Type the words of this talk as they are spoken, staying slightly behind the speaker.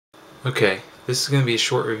Okay, this is going to be a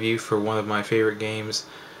short review for one of my favorite games,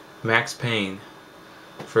 Max Payne,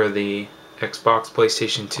 for the Xbox,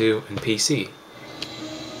 PlayStation 2, and PC.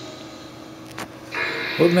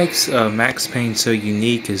 What makes Max Payne so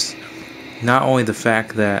unique is not only the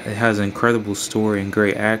fact that it has an incredible story and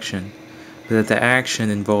great action, but that the action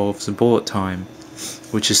involves bullet time,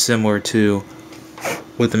 which is similar to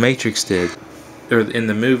what The Matrix did. Or in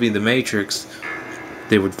the movie The Matrix,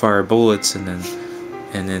 they would fire bullets and then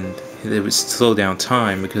it would slow down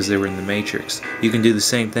time because they were in the Matrix. You can do the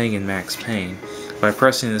same thing in Max Payne. By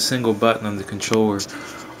pressing a single button on the controller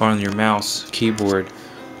or on your mouse keyboard,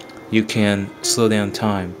 you can slow down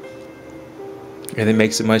time. And it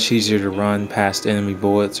makes it much easier to run past enemy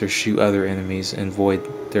bullets or shoot other enemies and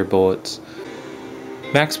avoid their bullets.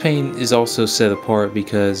 Max Payne is also set apart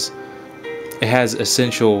because it has a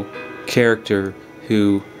central character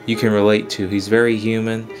who you can relate to. He's very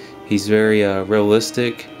human, he's very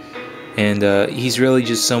realistic, and he's really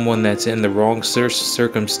just someone that's in the wrong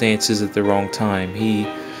circumstances at the wrong time.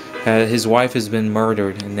 His wife has been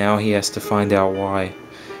murdered, and now he has to find out why.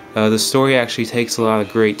 The story actually takes a lot of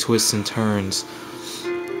great twists and turns,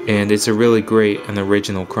 and it's a really great and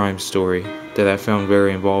original crime story that I found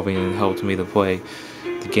very involving and helped me to play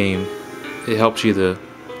the game. It helps you to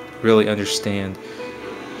really understand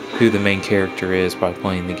who the main character is by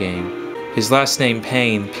playing the game. His last name,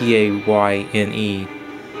 Payne, P-A-Y-N-E,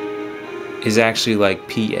 is actually like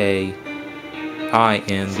P-A-I-N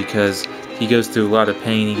because he goes through a lot of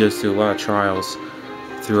pain, he goes through a lot of trials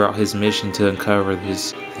throughout his mission to uncover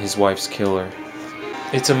his wife's killer.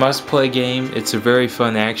 It's a must-play game. It's a very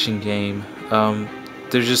fun action game.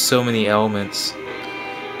 There's just so many elements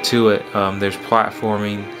to it. There's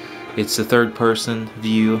platforming. It's a third-person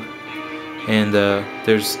view, and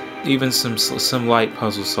there's even some light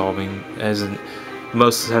puzzle solving, as in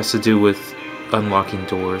most has to do with unlocking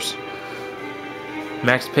doors.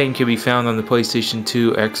 Max Payne can be found on the PlayStation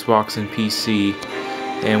 2, Xbox, and PC,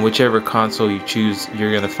 and whichever console you choose, you're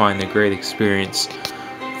going to find a great experience.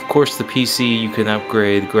 Of course, the PC, you can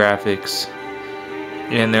upgrade graphics,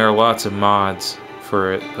 and there are lots of mods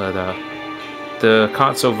for it, but the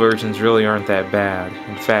console versions really aren't that bad.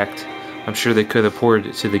 In fact, I'm sure they could have ported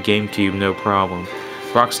it to the GameCube no problem.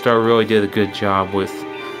 Rockstar really did a good job with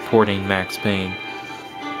porting Max Payne.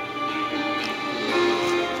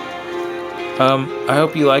 I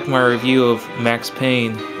hope you like my review of Max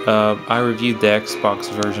Payne. I reviewed the Xbox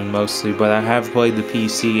version mostly, but I have played the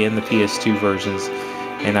PC and the PS2 versions,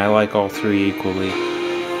 and I like all three equally.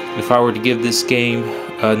 If I were to give this game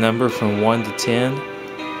a number from 1 to 10,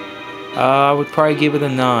 I would probably give it a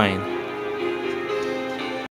 9.